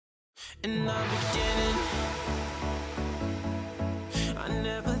In the beginning, I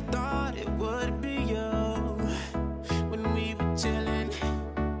never thought it would be you. When we were chilling,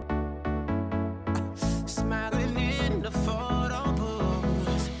 smiling in the photo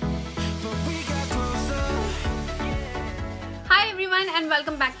booth, but we got closer. Hi everyone and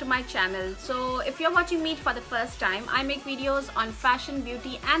welcome back to my channel. So if you're watching me for the first time, I make videos on fashion,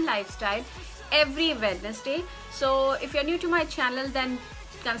 beauty and lifestyle every Wednesday. So if you're new to my channel, then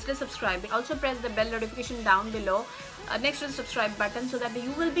consider subscribing. Also press the bell notification down below next to the subscribe button so that you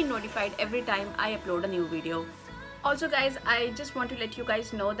will be notified every time I upload a new video. Also guys, I just want to let you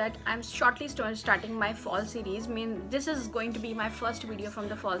guys know that I'm shortly starting my fall series. This is going to be my first video from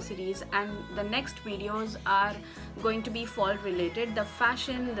the fall series, and the next videos are going to be fall related. The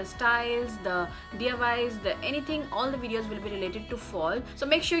fashion, the styles, the DIYs, the anything, all the videos will be related to fall. So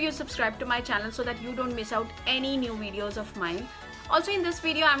make sure you subscribe to my channel so that you don't miss out any new videos of mine. Also in this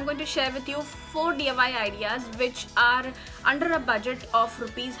video, I'm going to share with you 4 DIY ideas which are under a budget of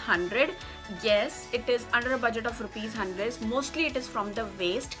 ₹100. Yes, it is under a budget of ₹100. Mostly it is from the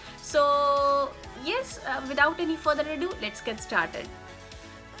waste. So yes, without any further ado, let's get started.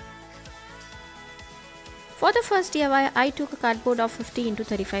 For the first DIY, I took a cardboard of 50 into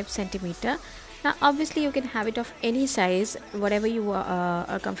 35 centimeter. Now obviously you can have it of any size, whatever you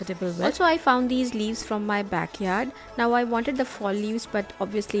are comfortable with. Also I found these leaves from my backyard. Now I wanted the fall leaves, but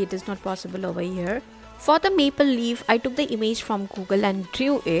obviously it is not possible over here. For the maple leaf, I took the image from Google and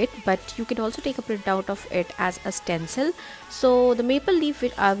drew it, but you can also take a printout of it as a stencil. So the maple leaf,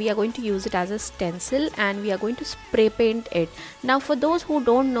 we are going to use it as a stencil and we are going to spray paint it. Now for those who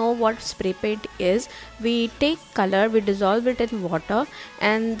don't know what spray paint is, we take color, we dissolve it in water,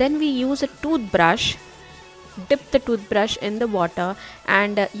 and then we use a toothbrush, dip the toothbrush in the water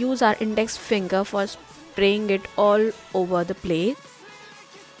and use our index finger for spraying it all over the place.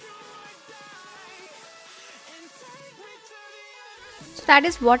 So that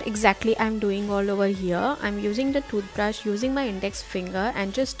is what exactly I'm doing all over here. I'm using the toothbrush, using my index finger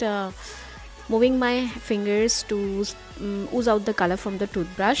and just moving my fingers to ooze out the color from the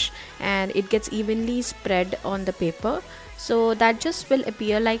toothbrush, and it gets evenly spread on the paper. So that just will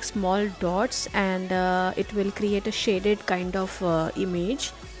appear like small dots, and it will create a shaded kind of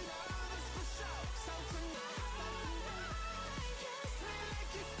image.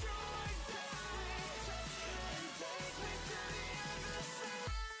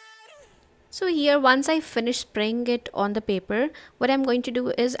 So here, once I finish spraying it on the paper, what I'm going to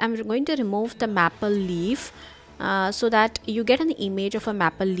do is I'm going to remove the maple leaf so that you get an image of a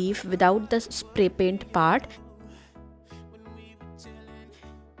maple leaf without the spray paint part.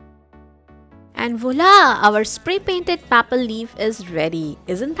 And voila! Our spray painted maple leaf is ready.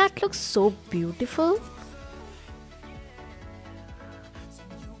 Isn't that look so beautiful?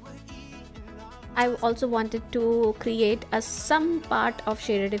 I also wanted to create some part of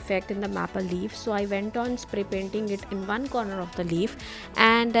shaded effect in the maple leaf, so I went on spray painting it in one corner of the leaf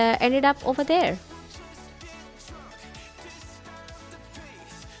and ended up over there.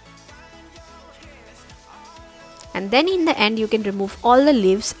 And then in the end you can remove all the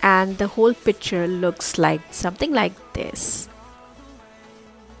leaves and the whole picture looks like something like this.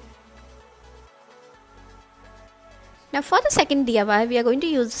 Now for the second DIY, we are going to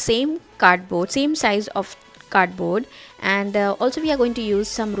use the same cardboard, same size of cardboard, and also we are going to use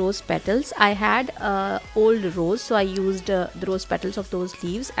some rose petals. I had old rose, so I used the rose petals of those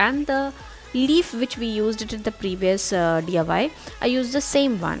leaves, and the leaf which we used it in the previous DIY, I used the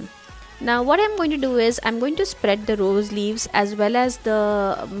same one. Now what I'm going to do is I'm going to spread the rose leaves as well as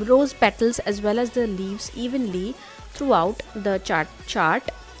the rose petals as well as the leaves evenly throughout the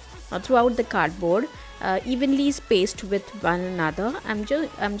throughout the cardboard. Evenly spaced with one another. I'm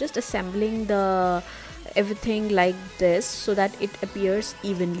just assembling the everything like this so that it appears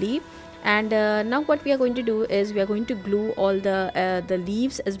evenly. And now what we are going to do is we are going to glue all the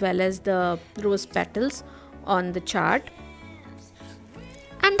leaves as well as the rose petals on the chart.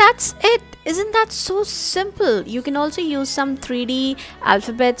 And that's it. Isn't that so simple? You can also use some 3D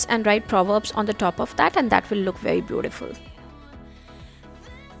alphabets and write proverbs on the top of that, and that will look very beautiful.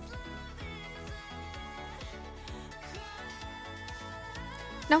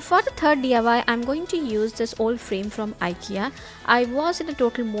 Now for the third DIY, I'm going to use this old frame from IKEA. I was in a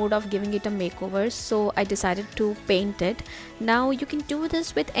total mood of giving it a makeover, so I decided to paint it. Now you can do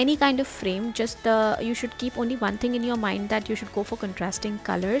this with any kind of frame, just you should keep only one thing in your mind, that you should go for contrasting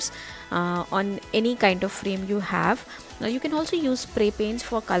colors on any kind of frame you have. Now you can also use spray paints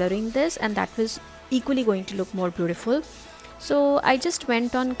for coloring this, and that was equally going to look more beautiful. So I just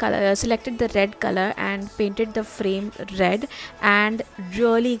went on color, selected the red color and painted the frame red, and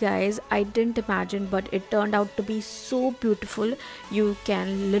really guys, I didn't imagine, but it turned out to be so beautiful. You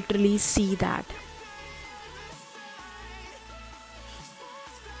can literally see that.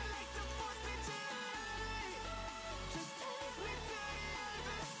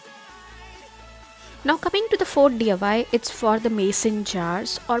 Now coming to the fourth DIY, it's for the mason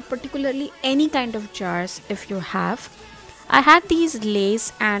jars, or particularly any kind of jars if you have. I had these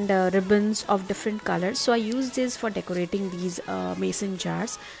lace and ribbons of different colors, so I used this for decorating these mason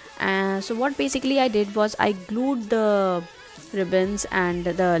jars. So what basically I did was I glued the ribbons and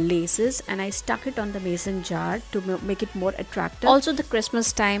the laces and I stuck it on the mason jar to make it more attractive. Also the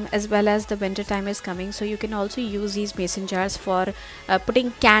Christmas time as well as the winter time is coming, so you can also use these mason jars for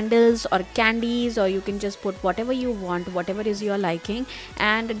putting candles or candies, or you can just put whatever you want, whatever is your liking,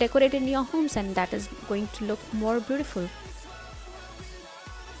 and decorate in your homes, and that is going to look more beautiful.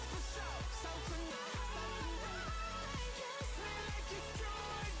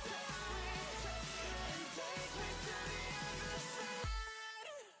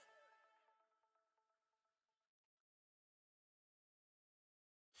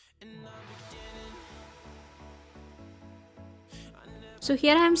 So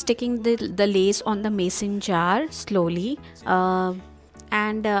here I am sticking the lace on the mason jar slowly,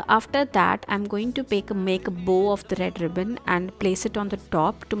 and after that I'm going to make a bow of the red ribbon and place it on the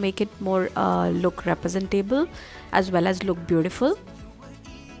top to make it more look representable as well as look beautiful.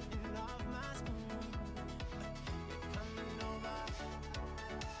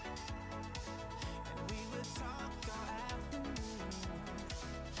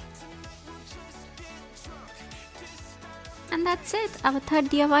 And that's it, our third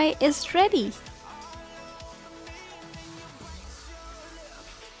DIY is ready.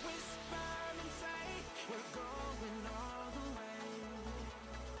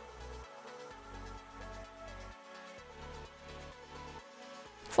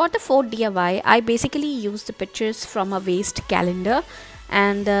 For the fourth DIY, I basically use the pictures from a waste calendar,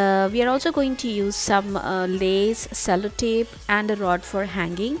 and we are also going to use some lace, sellotape and a rod for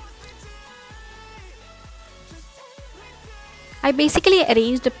hanging. I basically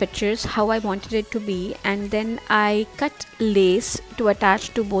arranged the pictures how I wanted it to be, and then I cut lace to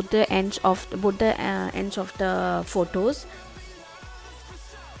attach to both the ends of the photos.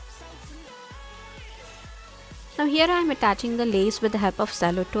 Now here I am attaching the lace with the help of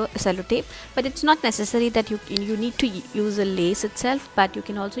sellotape, but it's not necessary that you need to use a lace itself, but you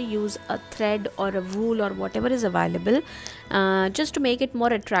can also use a thread or a wool or whatever is available. Just to make it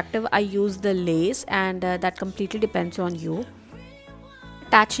more attractive, I use the lace, and that completely depends on you.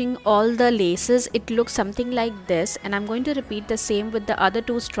 Attaching all the laces, it looks something like this, and I'm going to repeat the same with the other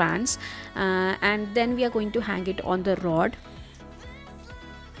two strands, and then we are going to hang it on the rod.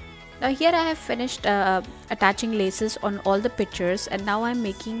 Now here I have finished attaching laces on all the pictures, and now I'm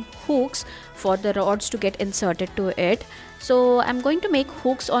making hooks for the rods to get inserted to it. So I'm going to make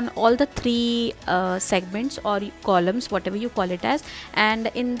hooks on all the three segments or columns, whatever you call it as, and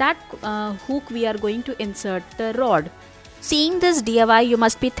in that hook we are going to insert the rod. Seeing this DIY, you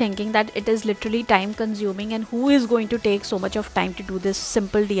must be thinking that it is literally time consuming and who is going to take so much of time to do this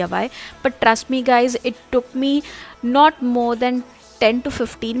simple DIY. But trust me guys, it took me not more than 10 to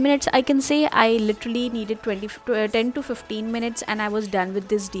 15 minutes. I can say I literally needed 10 to 15 minutes and I was done with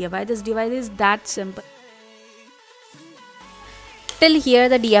this DIY. This DIY is that simple. Till here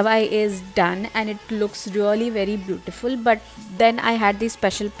the DIY is done and it looks really very beautiful, but then I had this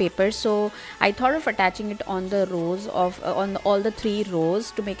special paper, so I thought of attaching it on the rows of on all the three rows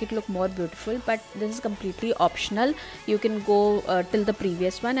to make it look more beautiful, but this is completely optional. You can go till the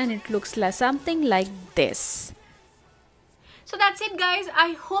previous one and it looks like something like this. So that's it guys,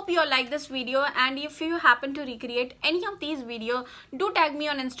 I hope you all like this video, and if you happen to recreate any of these videos, do tag me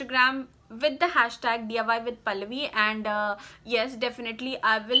on Instagram with the hashtag DIY with Pallavi, and yes, definitely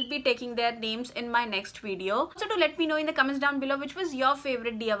I will be taking their names in my next video. So do let me know in the comments down below which was your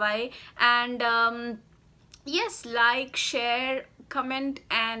favorite DIY, and yes, like, share, comment,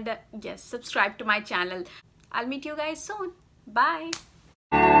 and yes, subscribe to my channel. I'll meet you guys soon. Bye.